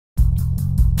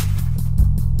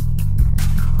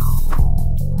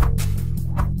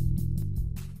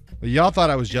Y'all thought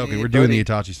I was joking. We're doing the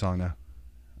Itachi song now.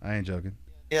 I ain't joking.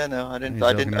 Yeah, no, I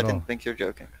didn't think you're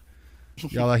joking.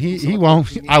 Y'all like, he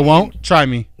won't. I won't. Try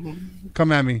me.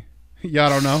 Come at me. Y'all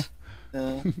don't know.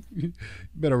 You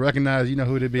better recognize. You know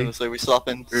who it be. So we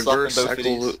swapping reverse both of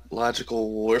these. psychological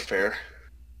warfare.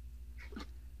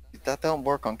 That don't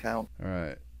work on count. All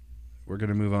right, we're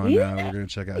gonna move on now. We're gonna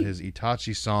check out his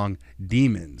Itachi song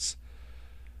 "Demons."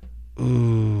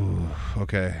 Ooh,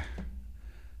 okay.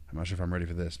 I'm not sure if I'm ready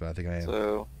for this, but I think I am.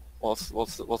 So, what's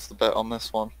the bet on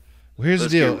this one? Well, here's the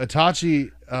deal.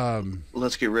 Itachi.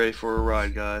 Let's get ready for a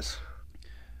ride, guys.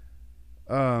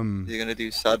 You're gonna do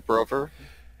 "Sad Brother"?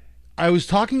 I was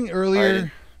talking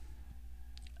earlier.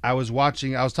 I was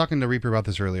talking to Reaper about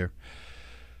this earlier.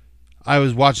 I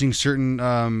was watching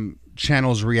certain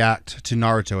channels react to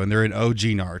Naruto, and they're in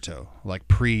OG Naruto, like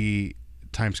pre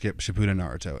time skip Shippuden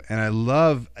Naruto, and I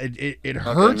love it. It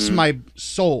hurts my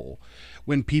soul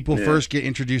when people first get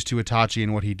introduced to Itachi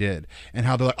and what he did, and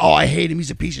how they're like, "Oh, I hate him. He's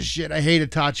a piece of shit. I hate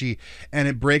Itachi," and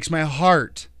it breaks my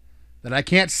heart that I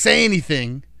can't say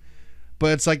anything.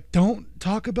 But it's like, don't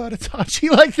talk about Itachi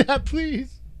like that,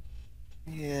 please.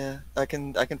 Yeah, I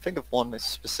can think of one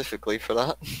specifically for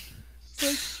that.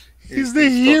 Like, he's the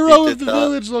hero of the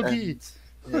village, Loki.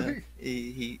 Yeah,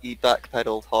 he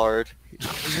backpedaled hard.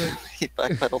 He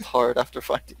backpedaled hard after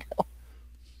finding out.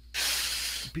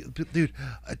 Dude,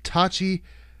 Itachi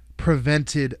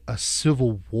prevented a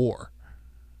civil war.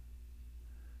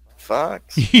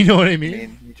 Facts. You know what I mean? I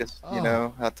mean, you just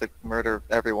had to murder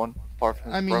everyone apart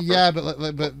from his brother. Yeah,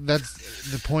 but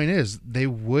that's the point is it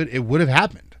would have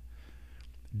happened.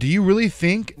 Do you really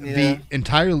think the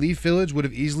entire Leaf Village would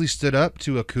have easily stood up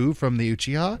to a coup from the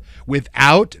Uchiha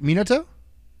without Minato?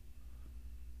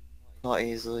 Not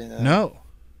easily, no. No.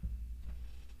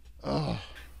 Oh.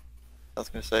 I was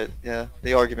going to say, yeah,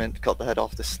 the argument cut the head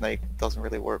off the snake doesn't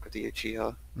really work with the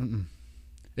Uchiha.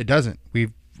 It doesn't.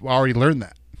 We've already learned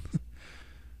that.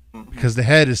 Because the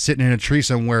head is sitting in a tree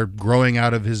somewhere growing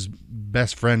out of his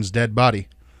best friend's dead body.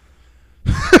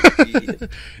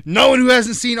 No one who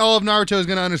hasn't seen all of Naruto is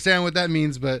going to understand what that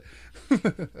means, but...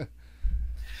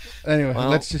 Anyway,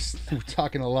 we're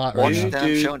talking a lot right now. Watch the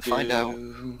damn show and find out.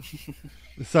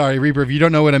 Sorry, Reaper, if you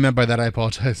don't know what I meant by that, I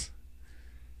apologize.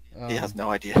 He has no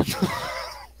idea.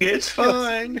 It's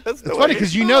fine. It's funny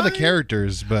because you know the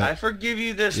characters, but I forgive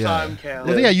you this time, Cal.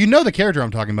 Well, yeah, you know the character I'm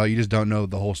talking about. You just don't know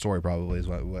the whole story. Probably is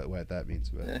what that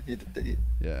means. But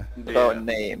Without a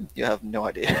name, you have no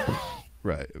idea.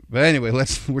 Right. But anyway,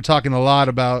 we're talking a lot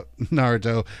about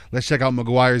Naruto. Let's check out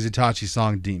McGwire's Itachi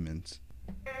song "Demons."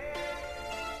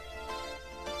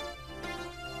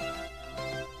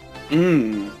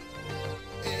 I'm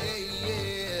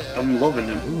loving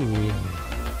him.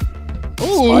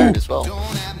 Inspired as well.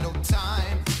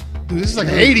 Dude, this is like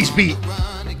an 80s beat.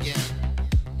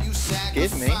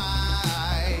 Give me.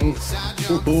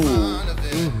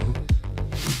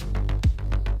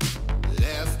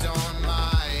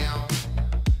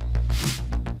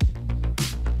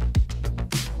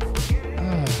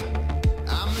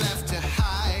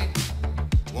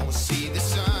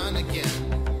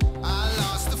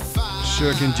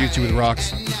 Shuriken Jutsu with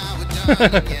rocks.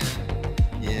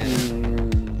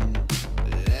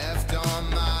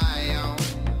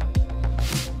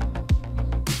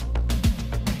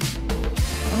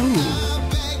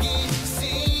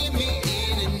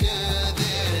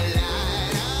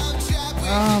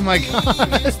 Oh my god.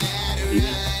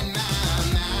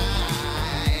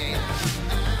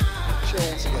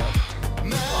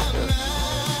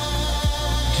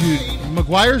 Dude,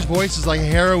 McGwire's voice is like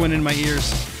heroin in my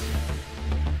ears.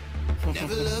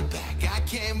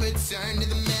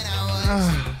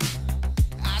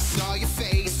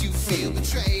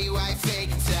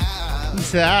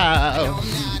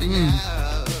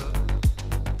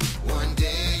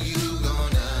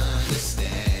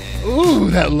 Ooh,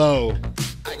 that low.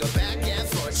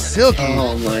 Silky.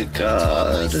 Oh my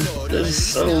god. This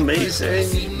is so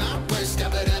amazing.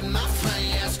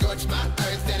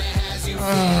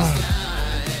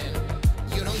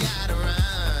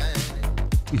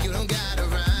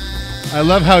 I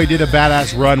love how he did a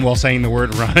badass run while saying the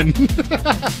word run.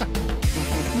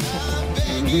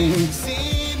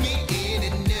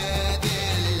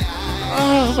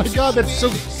 Oh my god, that's so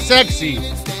sexy.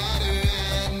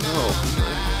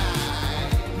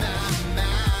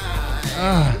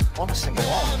 I want to sing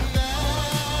along.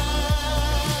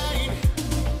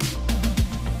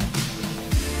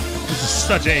 This is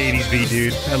such an 80s beat,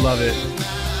 dude. I love it.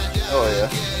 Oh yeah.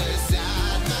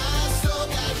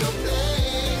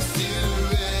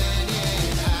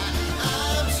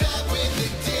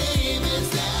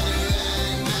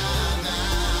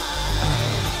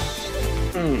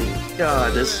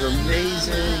 God, this is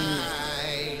amazing.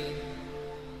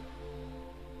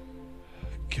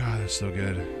 God, that's so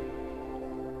good.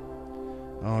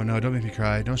 Oh no, don't make me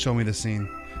cry. Don't show me this scene.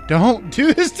 Don't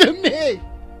do this to me!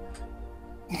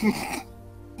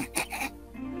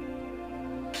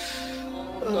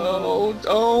 No,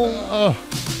 don't. Oh.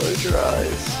 Close your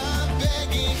eyes.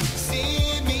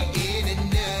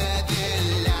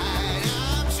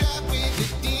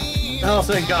 Oh,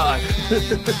 thank God.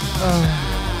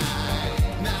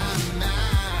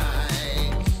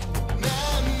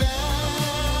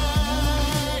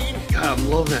 God, I'm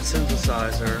loving that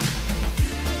synthesizer.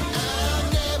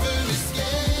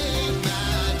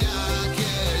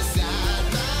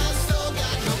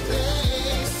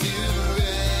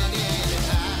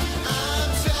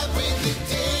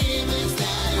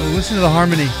 Oh, listen to the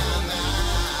harmony.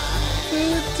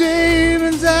 The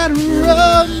demons that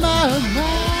run my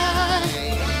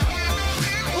mind.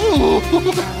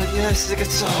 Oh yes, the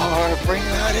guitar. Bring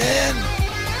that in.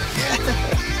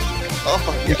 Yeah.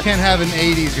 Oh, You yes. can't have an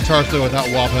 80s guitar solo without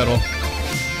wah pedal.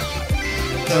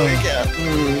 No, we can't.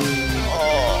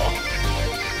 Oh.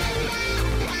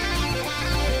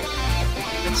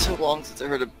 It's been so long since I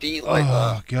heard a beat like that.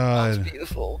 Oh, God. That's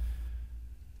beautiful.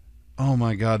 Oh,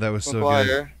 my God, that was so good.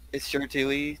 McGwire, it's your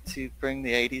duty to bring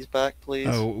the 80s back, please.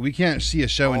 Oh, we can't see a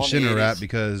show in On the Shinra 80s.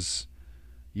 because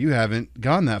you haven't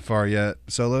gone that far yet.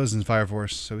 Solos and Fire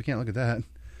Force, so we can't look at that.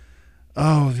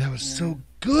 Oh, that was so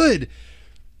good.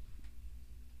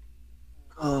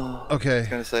 Oh. Okay. I was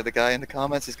going to say, the guy in the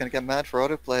comments is going to get mad for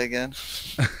autoplay again.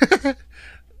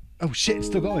 Oh, shit, it's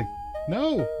still going.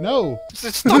 No, no.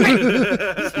 Stop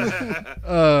it!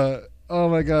 Oh,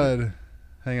 my God.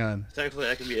 Hang on. Thankfully,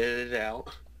 that can be edited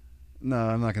out. No,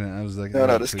 I'm not gonna. I was like, No,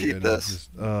 oh, just too keep good. this. Just-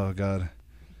 oh God,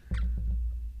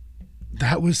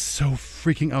 that was so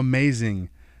freaking amazing,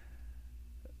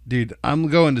 dude. I'm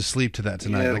going to sleep to that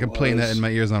tonight. Yeah, like it I'm playing that was. in my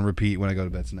ears on repeat when I go to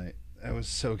bed tonight. That was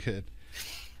so good.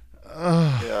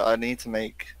 Oh, Yeah, I need to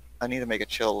make a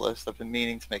chill list. I've been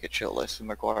meaning to make a chill list, and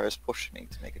McGwire is pushing me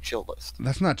to make a chill list.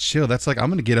 that's not chill. That's like I'm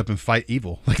gonna get up and fight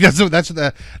evil. Like that's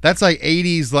like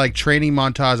 80s like training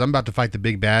montage. I'm about to fight the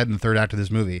big bad in the third act of this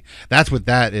movie. That's what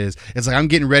that is. It's like I'm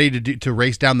getting ready to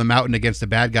race down the mountain against the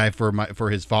bad guy for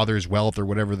his father's wealth or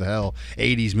whatever the hell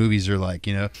 80s movies are like.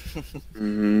 You know.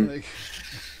 Like,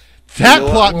 that You know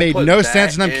what? plot We'll made put no that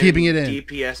sense, and I'm keeping it in.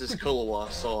 DPS's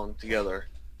Kilowatt song together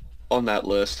on that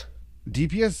list.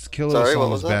 DPS Killer Sorry, song what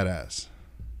was was that? badass.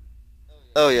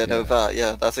 Oh yeah, no, that,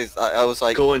 yeah, I was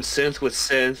like, Going synth with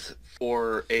synth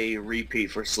for a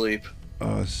repeat for sleep.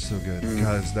 Oh, it's so good.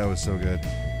 God, that was so good.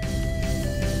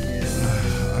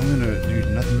 I'm gonna do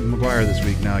nothing but McGwire this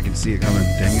week now. I can see it coming.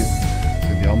 Dang it. It's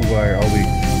gonna be all McGwire all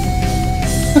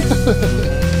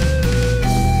week.